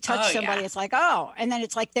 and then you touch somebody, yeah. It's like, oh, and then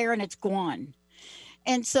it's like there and it's gone.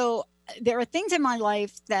 And so there are things in my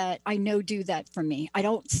life that I know do that for me. I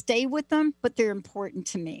don't stay with them, but they're important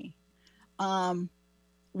to me.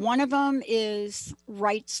 One of them is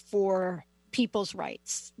rights for people's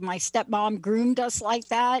rights. My stepmom groomed us like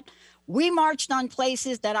that. We marched on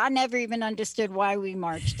places that I never even understood why we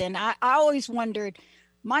marched. And I always wondered,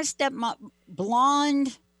 my stepmom,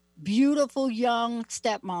 blonde, beautiful, young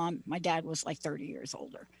stepmom, my dad was like 30 years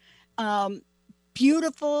older,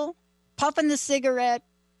 beautiful, puffing the cigarette,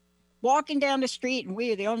 walking down the street, and we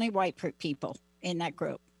were the only white people in that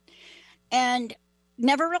group. And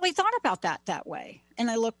never really thought about that way.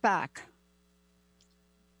 And I look back.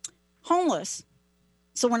 Homeless.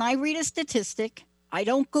 So when I read a statistic, I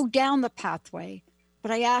don't go down the pathway,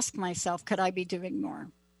 but I ask myself, could I be doing more?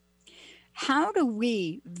 How do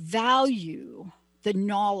we value the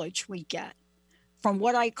knowledge we get from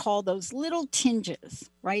what I call those little tinges,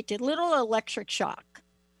 right? The little electric shock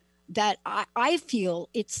that I feel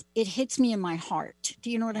it hits me in my heart. Do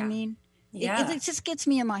you know what I mean? Yeah. It just gets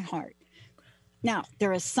me in my heart. Now,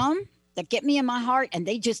 there are some that get me in my heart and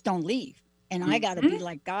they just don't leave. And I got to be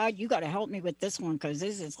like, God, you got to help me with this one because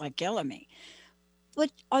this is like killing me.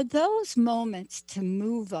 But are those moments to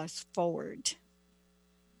move us forward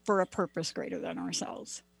for a purpose greater than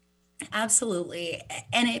ourselves? Absolutely.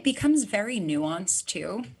 And it becomes very nuanced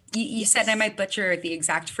too. You said, I might butcher the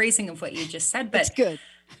exact phrasing of what you just said, but it's good.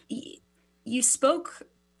 You spoke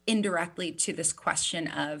indirectly to this question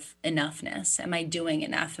of enoughness. Am I doing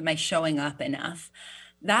enough? Am I showing up enough?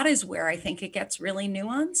 That is where I think it gets really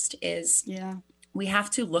nuanced, is we have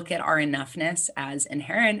to look at our enoughness as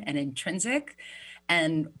inherent and intrinsic.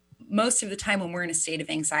 And most of the time when we're in a state of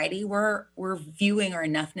anxiety, we're viewing our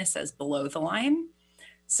enoughness as below the line.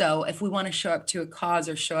 So if we want to show up to a cause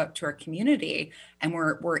or show up to our community and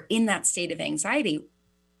we're in that state of anxiety,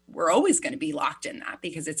 we're always going to be locked in that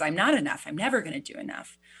because I'm not enough. I'm never going to do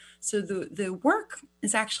enough. So the work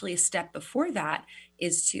is actually a step before that,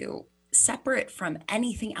 is to separate from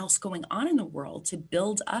anything else going on in the world, to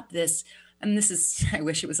build up this, and this is, I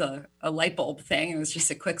wish it was a light bulb thing. It was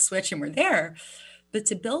just a quick switch and we're there, but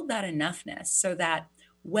to build that enoughness so that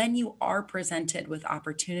when you are presented with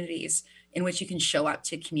opportunities in which you can show up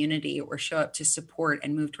to community or show up to support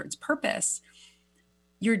and move towards purpose,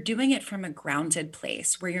 you're doing it from a grounded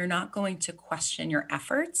place where you're not going to question your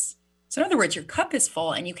efforts. So in other words, your cup is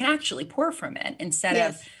full and you can actually pour from it instead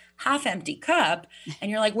of half empty cup.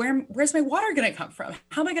 And you're like, where's my water going to come from?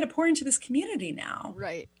 How am I going to pour into this community now?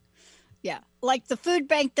 Right. Yeah. Like the food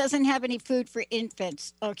bank doesn't have any food for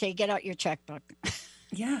infants. Okay, get out your checkbook.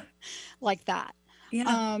 Yeah. Like that.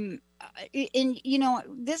 Yeah. And you know,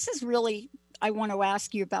 this is really, I want to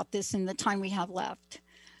ask you about this in the time we have left.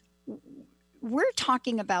 We're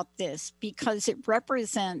talking about this because it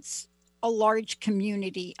represents a large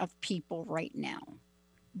community of people right now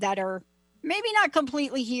that are maybe not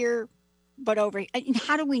completely here, but over. And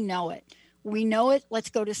how do we know it? We know it.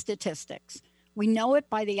 Let's go to statistics. We know it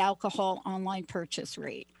by the alcohol online purchase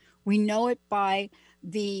rate. We know it by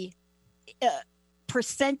the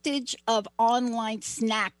percentage of online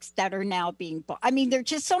snacks that are now being bought. I mean, there are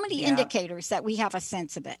just so many indicators that we have a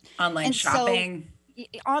sense of it. Online shopping.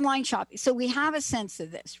 Online shopping. So we have a sense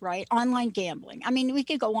of this, right? Online gambling. I mean, we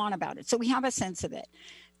could go on about it. So we have a sense of it.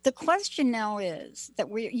 The question now is that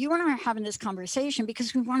you and I are having this conversation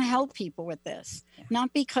because we want to help people with this,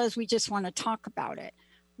 not because we just want to talk about it.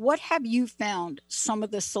 What have you found some of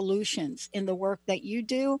the solutions in the work that you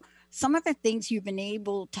do, some of the things you've been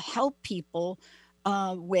able to help people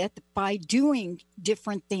with by doing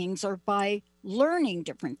different things or by learning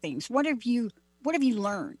different things? What have you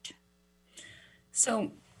learned?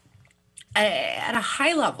 So at a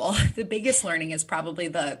high level, the biggest learning is probably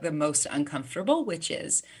the most uncomfortable, which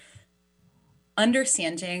is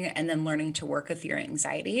understanding and then learning to work with your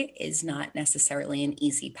anxiety is not necessarily an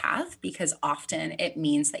easy path, because often it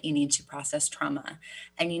means that you need to process trauma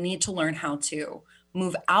and you need to learn how to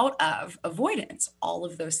move out of avoidance, all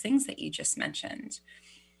of those things that you just mentioned.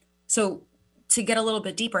 So to get a little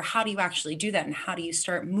bit deeper, how do you actually do that? And how do you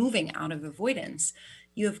start moving out of avoidance?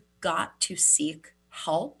 You have got to seek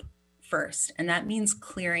help first. And that means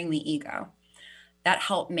clearing the ego. That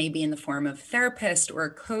help may be in the form of a therapist or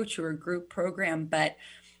a coach or a group program, but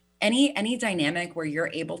any dynamic where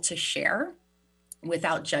you're able to share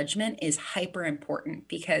without judgment is hyper important,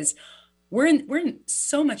 because we're in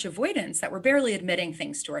so much avoidance that we're barely admitting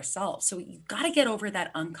things to ourselves. So you've got to get over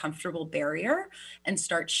that uncomfortable barrier and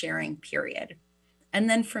start sharing, period. And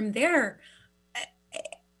then from there,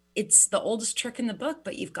 it's the oldest trick in the book,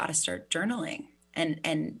 but you've got to start journaling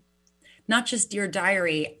and not just Dear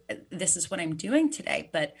Diary, this is what I'm doing today,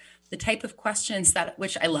 but the type of questions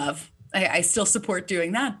which I love, I still support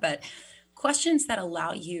doing that, but questions that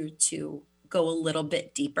allow you to go a little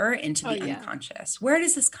bit deeper into the unconscious. Where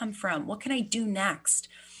does this come from? What can I do next?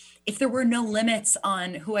 If there were no limits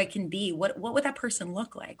on who I can be, what would that person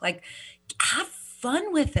look like? Like, have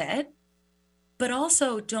fun with it, but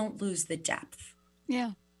also don't lose the depth.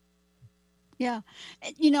 Yeah. Yeah.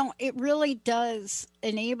 It really does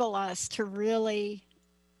enable us to really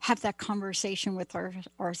have that conversation with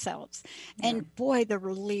ourselves. Yeah. And boy, the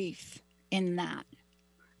relief in that,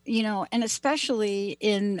 and especially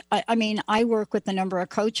I work with a number of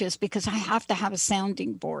coaches because I have to have a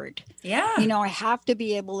sounding board. Yeah. I have to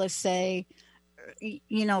be able to say,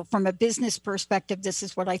 from a business perspective, this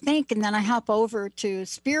is what I think. And then I hop over to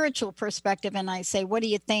spiritual perspective and I say, what do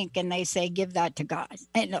you think? And they say, give that to God.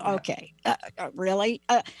 And okay, really?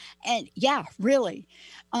 And yeah, really.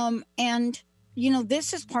 And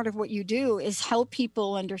this is part of what you do is help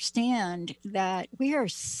people understand that we are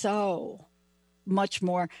so much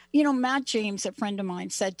more. Matt James, a friend of mine,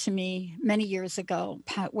 said to me many years ago,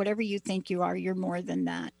 Pat, whatever you think you are, you're more than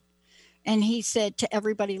that. And he said to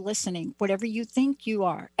everybody listening, whatever you think you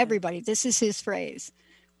are, everybody, this is his phrase,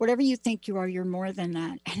 whatever you think you are, you're more than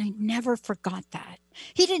that. And I never forgot that.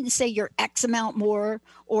 He didn't say you're X amount more,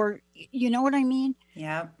 or you know what I mean?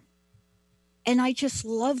 Yeah. And I just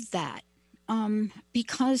love that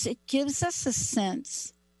because it gives us a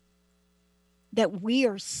sense that we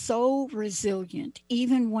are so resilient,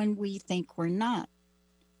 even when we think we're not.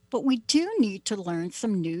 But we do need to learn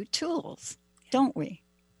some new tools, don't we?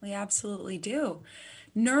 We absolutely do.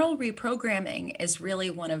 Neural reprogramming is really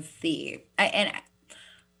one of and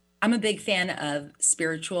I'm a big fan of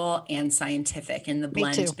spiritual and scientific and the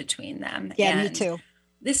blend between them. Yeah, and me too.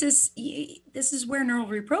 This is where neural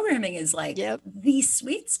reprogramming is like the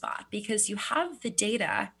sweet spot, because you have the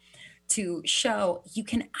data to show you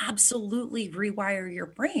can absolutely rewire your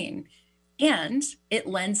brain, and it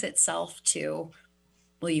lends itself to,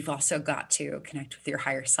 well, you've also got to connect with your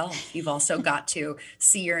higher self. You've also got to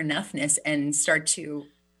see your enoughness and start to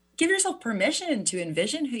give yourself permission to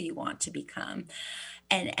envision who you want to become.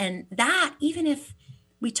 And that, even if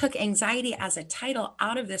we took anxiety as a title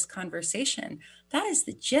out of this conversation, that is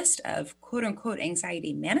the gist of quote unquote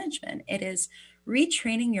anxiety management. It is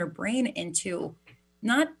retraining your brain into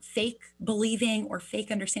not fake believing or fake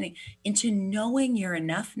understanding, into knowing your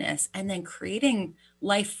enoughness and then creating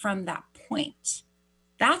life from that point.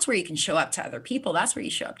 That's where you can show up to other people. That's where you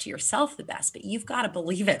show up to yourself the best, but you've got to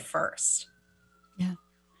believe it first. Yeah.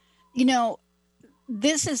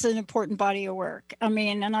 This is an important body of work.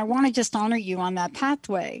 And I want to just honor you on that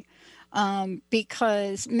pathway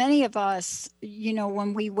because many of us,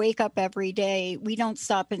 when we wake up every day, we don't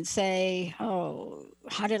stop and say, oh,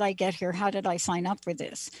 how did I get here? How did I sign up for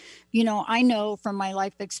this? I know from my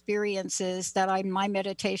life experiences that my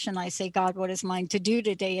meditation, I say, God, what is mine to do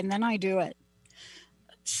today? And then I do it.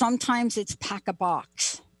 Sometimes it's pack a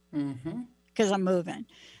box because I'm moving.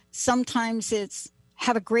 Sometimes it's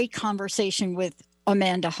have a great conversation with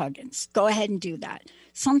Amanda Huggins. Go ahead and do that.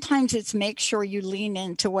 Sometimes it's make sure you lean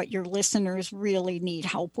into what your listeners really need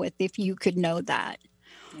help with, if you could know that.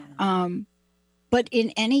 Yeah. But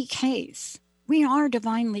in any case, we are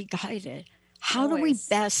divinely guided. How do we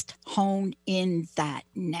best hone in that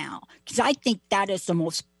now? Because I think that is the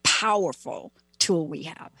most powerful tool we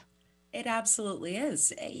have. It absolutely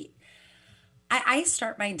is. I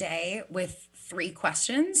start my day with 3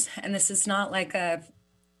 questions, and this is not like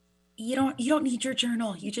you don't need your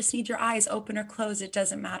journal. You just need your eyes open or closed. It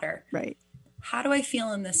doesn't matter. Right. How do I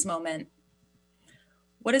feel in this moment?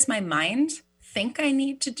 What does my mind think I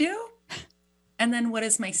need to do? And then what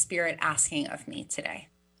is my spirit asking of me today?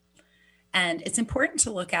 And it's important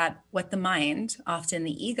to look at what the mind, often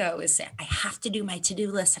the ego, is saying, I have to do my to-do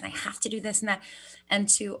list and I have to do this and that. And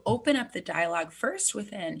to open up the dialogue first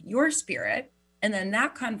within your spirit, and then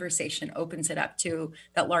that conversation opens it up to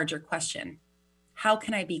that larger question. How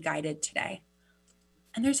can I be guided today?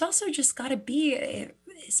 And there's also just got to be,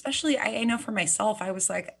 especially I know for myself, I was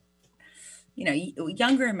like,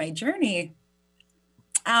 younger in my journey,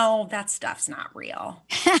 oh, that stuff's not real.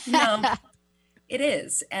 No. It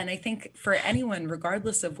is. And I think for anyone,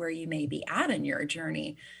 regardless of where you may be at in your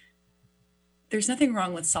journey, there's nothing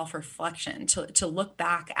wrong with self-reflection, to look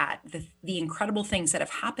back at the incredible things that have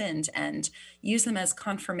happened and use them as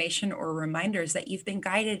confirmation or reminders that you've been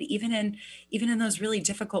guided even in those really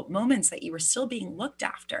difficult moments, that you were still being looked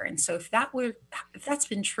after. And so if that's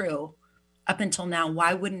been true up until now,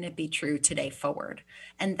 why wouldn't it be true today forward?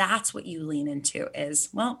 And that's what you lean into is,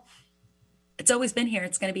 well, it's always been here.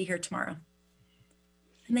 It's going to be here tomorrow.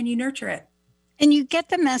 And then you nurture it. And you get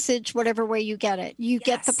the message whatever way you get it. You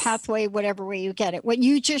get the pathway whatever way you get it. What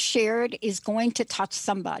you just shared is going to touch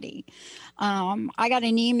somebody. I got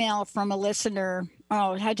an email from a listener,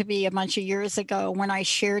 it had to be a bunch of years ago, when I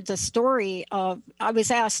shared the story of, I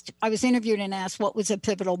was interviewed and asked what was a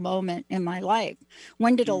pivotal moment in my life.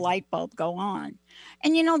 When did a light bulb go on?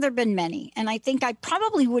 And there have been many. And I think I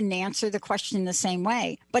probably wouldn't answer the question the same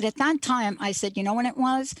way. But at that time, I said, you know when it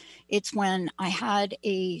was? It's when I had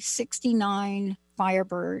a 69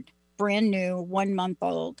 Firebird, brand new, 1 month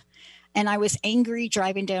old. And I was angry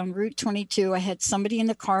driving down Route 22. I had somebody in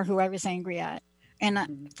the car who I was angry at.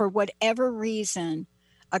 And for whatever reason,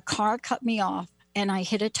 a car cut me off and I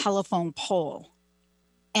hit a telephone pole.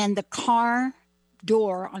 And the car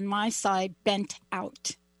door on my side bent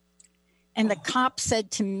out. And the cop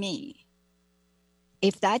said to me,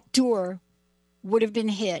 if that door would have been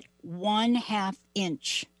hit 1/2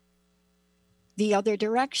 inch the other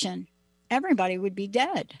direction, everybody would be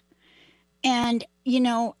dead. And,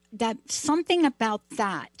 that something about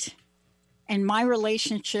that and my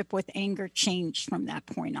relationship with anger changed from that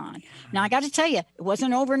point on. Now, I got to tell you, it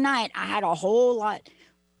wasn't overnight. I had a whole lot.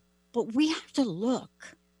 But we have to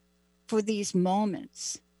look for these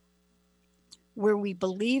moments where we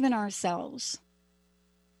believe in ourselves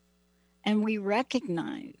and we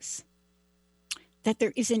recognize that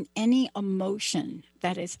there isn't any emotion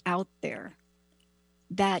that is out there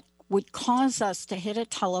that would cause us to hit a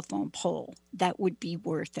telephone pole that would be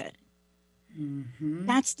worth it. Mm-hmm.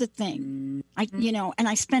 That's the thing. And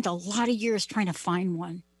I spent a lot of years trying to find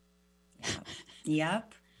one.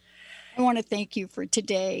 Yep. I want to thank you for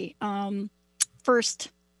today. First,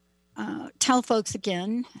 tell folks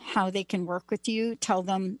again how they can work with you. Tell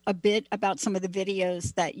them a bit about some of the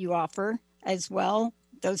videos that you offer as well.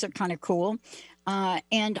 Those are kind of cool.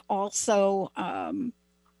 And also,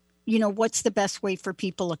 what's the best way for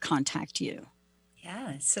people to contact you?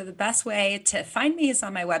 Yeah, so the best way to find me is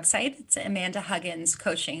on my website. It's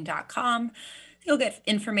amandahugginscoaching.com. You'll get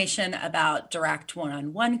information about direct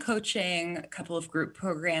one-on-one coaching, a couple of group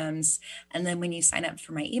programs. And then when you sign up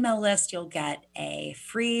for my email list, you'll get a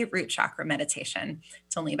free root chakra meditation.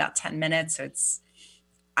 It's only about 10 minutes. So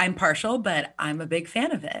I'm partial, but I'm a big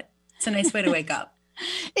fan of it. It's a nice way to wake up.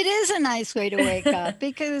 It is a nice way to wake up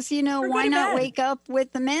because, why not wake up with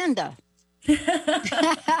Amanda?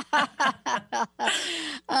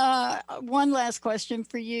 One last question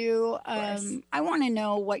for you. I want to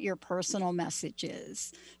know what your personal message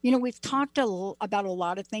is. We've talked about a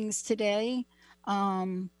lot of things today, a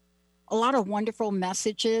lot of wonderful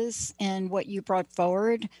messages and what you brought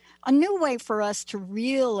forward, a new way for us to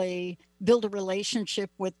really build a relationship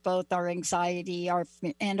with both our anxiety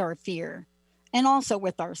and our fear, and also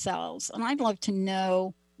with ourselves. And I'd love to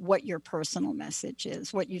know what your personal message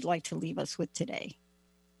is, what you'd like to leave us with today.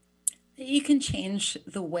 You can change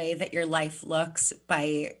the way that your life looks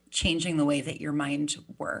by changing the way that your mind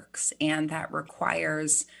works. And that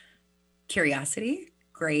requires curiosity,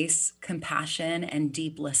 grace, compassion, and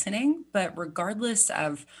deep listening. But regardless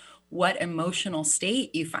of what emotional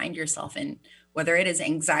state you find yourself in, whether it is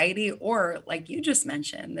anxiety or, like you just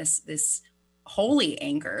mentioned, this holy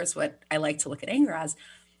anger is what I like to look at anger as.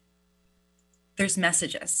 There's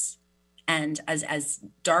messages. And as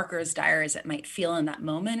dark or as dire as it might feel in that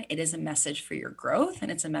moment, it is a message for your growth and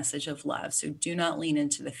it's a message of love. So do not lean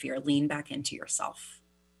into the fear, lean back into yourself.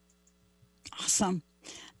 Awesome.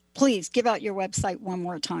 Please give out your website one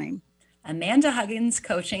more time.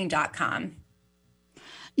 AmandaHugginsCoaching.com.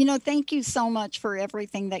 Thank you so much for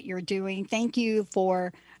everything that you're doing. Thank you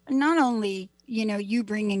for not only you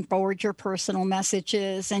bringing forward your personal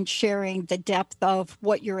messages and sharing the depth of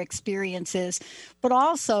what your experience is, but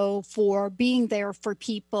also for being there for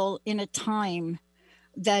people in a time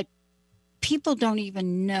that people don't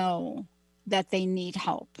even know that they need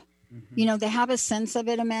help. Mm-hmm. They have a sense of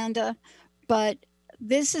it, Amanda, but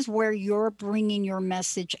this is where you're bringing your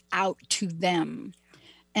message out to them.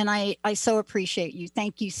 And I so appreciate you.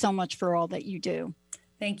 Thank you so much for all that you do.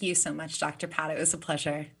 Thank you so much, Dr. Pat. It was a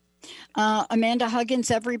pleasure. Amanda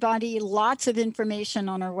Huggins, everybody, lots of information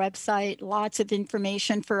on our website, lots of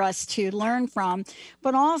information for us to learn from,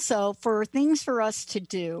 but also for things for us to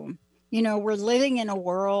do. We're living in a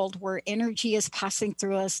world where energy is passing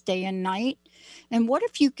through us day and night. And what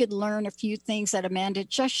if you could learn a few things that Amanda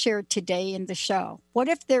just shared today in the show? What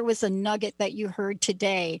if there was a nugget that you heard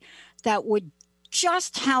today that would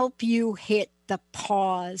just help you hit the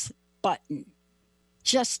pause button?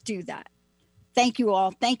 Just do that. Thank you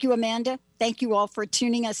all. Thank you, Amanda. Thank you all for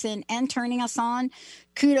tuning us in and turning us on.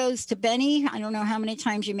 Kudos to Benny. I don't know how many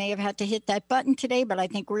times you may have had to hit that button today, but I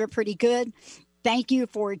think we're pretty good. Thank you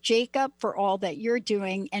for Jacob for all that you're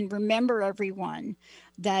doing. And remember, everyone,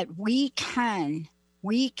 that we can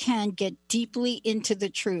get deeply into the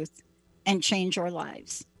truth and change our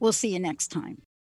lives. We'll see you next time.